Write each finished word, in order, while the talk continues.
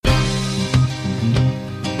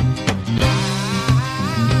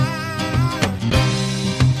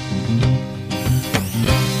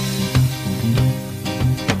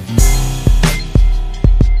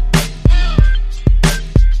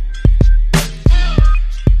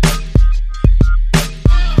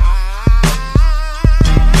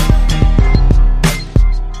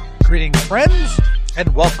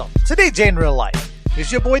and welcome to DJ in Real Life.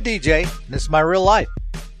 It's your boy DJ, and this is my real life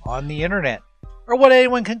on the internet, or what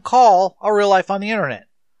anyone can call a real life on the internet.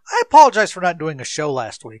 I apologize for not doing a show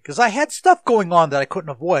last week, because I had stuff going on that I couldn't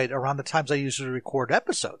avoid around the times I usually record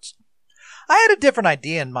episodes. I had a different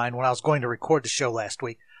idea in mind when I was going to record the show last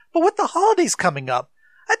week, but with the holidays coming up,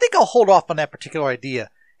 I think I'll hold off on that particular idea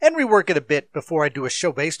and rework it a bit before I do a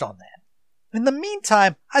show based on that. In the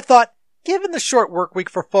meantime, I thought, given the short work week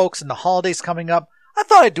for folks and the holidays coming up, I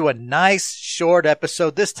thought I'd do a nice, short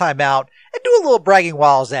episode this time out and do a little bragging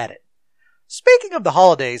while I was at it. Speaking of the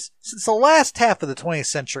holidays, since the last half of the 20th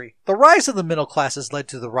century, the rise of the middle class has led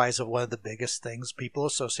to the rise of one of the biggest things people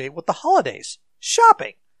associate with the holidays: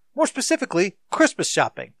 shopping. More specifically, Christmas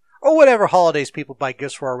shopping, or whatever holidays people buy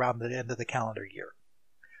gifts for around the end of the calendar year.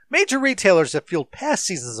 Major retailers have fueled past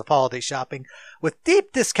seasons of holiday shopping with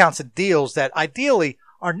deep discounts and deals that ideally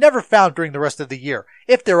are never found during the rest of the year,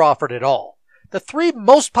 if they're offered at all. The three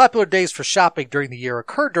most popular days for shopping during the year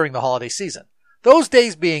occur during the holiday season. Those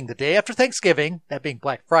days being the day after Thanksgiving, that being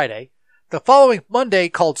Black Friday, the following Monday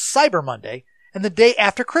called Cyber Monday, and the day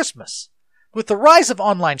after Christmas. With the rise of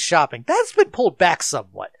online shopping, that's been pulled back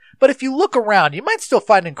somewhat. But if you look around, you might still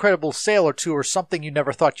find an incredible sale or two or something you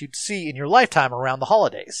never thought you'd see in your lifetime around the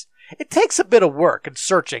holidays. It takes a bit of work and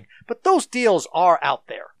searching, but those deals are out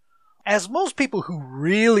there. As most people who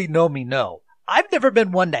really know me know, I've never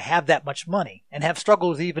been one to have that much money and have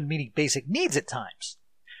struggled with even meeting basic needs at times.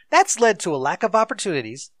 That's led to a lack of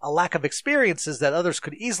opportunities, a lack of experiences that others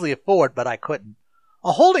could easily afford but I couldn't,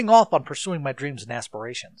 a holding off on pursuing my dreams and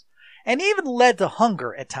aspirations, and even led to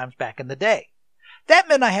hunger at times back in the day. That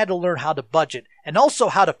meant I had to learn how to budget and also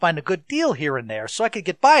how to find a good deal here and there so I could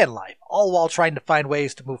get by in life, all while trying to find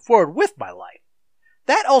ways to move forward with my life.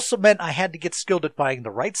 That also meant I had to get skilled at finding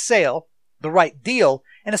the right sale, the right deal,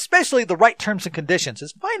 and especially the right terms and conditions,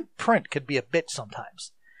 as fine print could be a bitch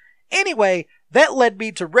sometimes. Anyway, that led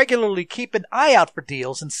me to regularly keep an eye out for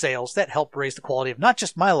deals and sales that help raise the quality of not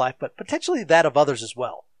just my life, but potentially that of others as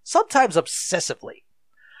well, sometimes obsessively.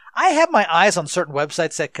 I have my eyes on certain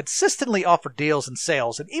websites that consistently offer deals and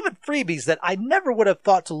sales and even freebies that I never would have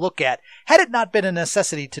thought to look at had it not been a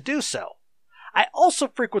necessity to do so. I also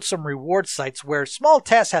frequent some reward sites where small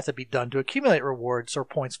tasks have to be done to accumulate rewards or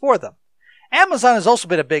points for them. Amazon has also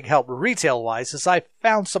been a big help retail-wise, as I've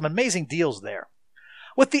found some amazing deals there.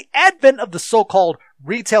 With the advent of the so-called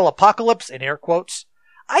retail apocalypse, in air quotes,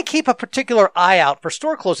 I keep a particular eye out for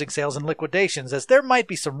store closing sales and liquidations, as there might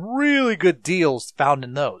be some really good deals found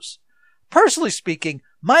in those. Personally speaking,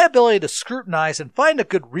 my ability to scrutinize and find a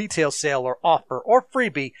good retail sale or offer or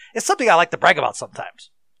freebie is something I like to brag about sometimes.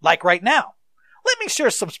 Like right now. Let me share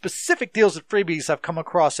some specific deals and freebies I've come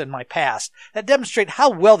across in my past that demonstrate how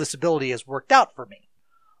well this ability has worked out for me.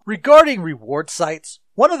 Regarding reward sites,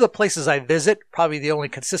 one of the places I visit, probably the only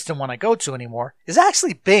consistent one I go to anymore, is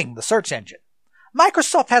actually Bing, the search engine.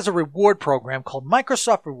 Microsoft has a reward program called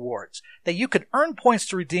Microsoft Rewards that you can earn points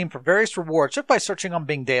to redeem for various rewards just by searching on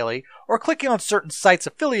Bing daily or clicking on certain sites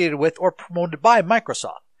affiliated with or promoted by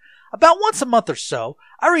Microsoft. About once a month or so,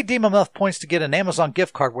 I redeem enough points to get an Amazon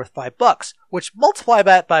gift card worth $5, which multiply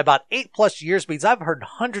that by about 8+ years means I've earned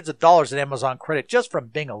hundreds of dollars in Amazon credit just from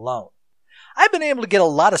Bing alone. I've been able to get a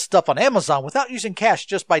lot of stuff on Amazon without using cash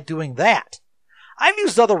just by doing that. I've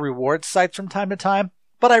used other reward sites from time to time,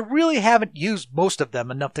 but I really haven't used most of them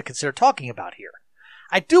enough to consider talking about here.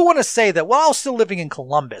 I do want to say that while I was still living in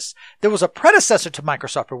Columbus, there was a predecessor to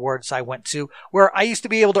Microsoft Rewards I went to where I used to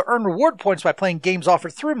be able to earn reward points by playing games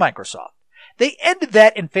offered through Microsoft. They ended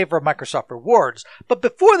that in favor of Microsoft Rewards, but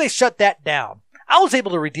before they shut that down, I was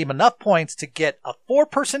able to redeem enough points to get a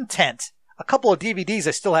 4-person tent, a couple of DVDs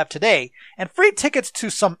I still have today, and free tickets to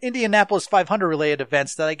some Indianapolis 500 related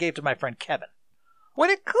events that I gave to my friend Kevin. When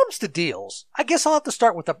it comes to deals, I guess I'll have to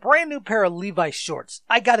start with a brand new pair of Levi's shorts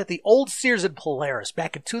I got at the old Sears in Polaris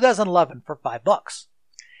back in 2011 for $5.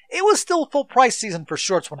 It was still full price season for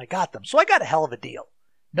shorts when I got them, so I got a hell of a deal.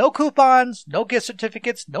 No coupons, no gift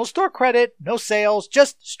certificates, no store credit, no sales,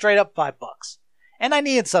 just straight up $5. And I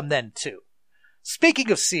needed some then too. Speaking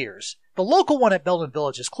of Sears, the local one at Belden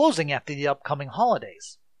Village is closing after the upcoming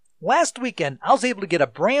holidays. Last weekend, I was able to get a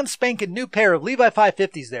brand spanking new pair of Levi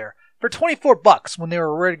 550s there for $24 when they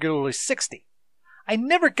were regularly $60. I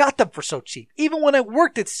never got them for so cheap, even when I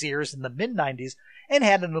worked at Sears in the mid-90s and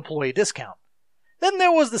had an employee discount. Then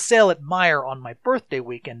there was the sale at Meijer on my birthday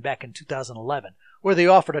weekend back in 2011, where they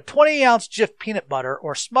offered a 20-ounce Jif peanut butter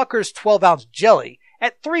or Smucker's 12-ounce jelly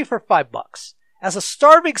at 3 for $5. As a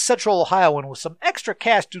starving Central Ohioan with some extra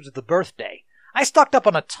cash due to the birthday, I stocked up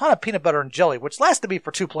on a ton of peanut butter and jelly, which lasted me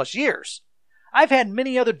for 2+ years. I've had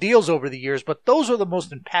many other deals over the years, but those are the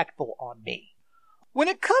most impactful on me. When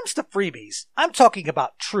it comes to freebies, I'm talking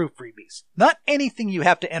about true freebies. Not anything you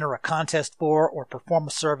have to enter a contest for or perform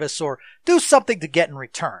a service or do something to get in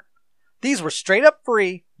return. These were straight up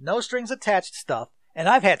free, no strings attached stuff, and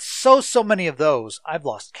I've had so many of those, I've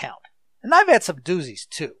lost count. And I've had some doozies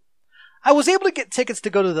too. I was able to get tickets to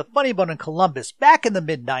go to the Funny Bone in Columbus back in the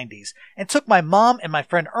mid-90s and took my mom and my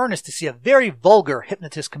friend Ernest to see a very vulgar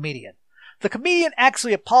hypnotist comedian. The comedian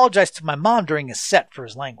actually apologized to my mom during his set for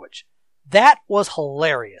his language. That was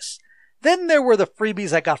hilarious. Then there were the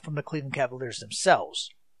freebies I got from the Cleveland Cavaliers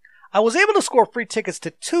themselves. I was able to score free tickets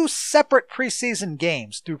to 2 separate preseason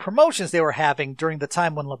games through promotions they were having during the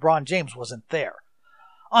time when LeBron James wasn't there.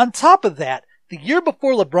 On top of that, the year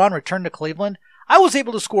before LeBron returned to Cleveland, I was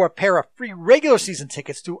able to score a pair of free regular season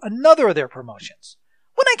tickets through another of their promotions.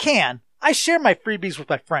 When I can, I share my freebies with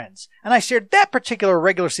my friends, and I shared that particular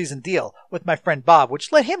regular season deal with my friend Bob,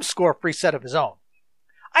 which let him score a free set of his own.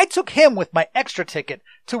 I took him with my extra ticket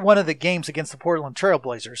to one of the games against the Portland Trail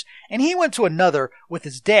Blazers, and he went to another with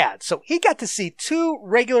his dad, so he got to see 2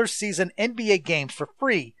 regular season NBA games for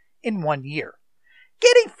free in 1 year.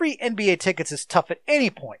 Getting free NBA tickets is tough at any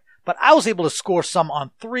point, but I was able to score some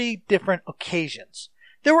on 3 different occasions.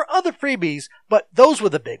 There were other freebies, but those were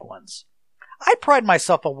the big ones. I pride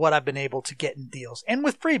myself on what I've been able to get in deals and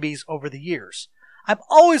with freebies over the years. I'm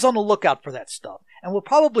always on the lookout for that stuff, and will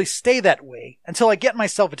probably stay that way until I get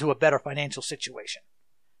myself into a better financial situation.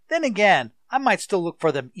 Then again, I might still look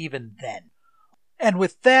for them even then. And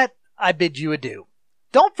with that, I bid you adieu.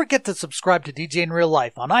 Don't forget to subscribe to DJ in Real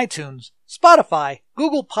Life on iTunes, Spotify,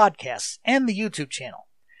 Google Podcasts, and the YouTube channel.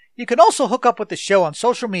 You can also hook up with the show on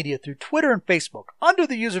social media through Twitter and Facebook under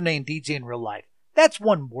the username DJ in Real Life. That's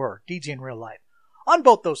one word, DJ in Real Life, on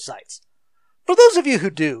both those sites. For those of you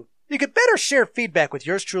who do, you could better share feedback with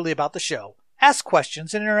yours truly about the show, ask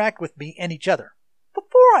questions, and interact with me and each other.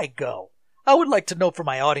 Before I go, I would like to know from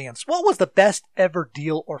my audience, what was the best ever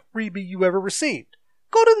deal or freebie you ever received?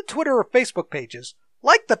 Go to the Twitter or Facebook pages,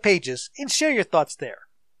 like the pages, and share your thoughts there.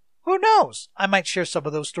 Who knows? I might share some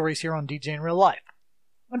of those stories here on DJ in Real Life.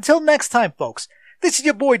 Until next time, folks, this is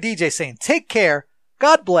your boy DJ saying take care,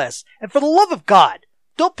 God bless, and for the love of God,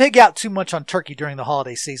 don't pig out too much on turkey during the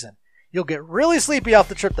holiday season. You'll get really sleepy off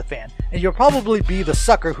the tryptophan, and you'll probably be the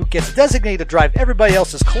sucker who gets designated to drive everybody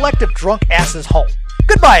else's collective drunk asses home.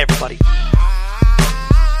 Goodbye, everybody.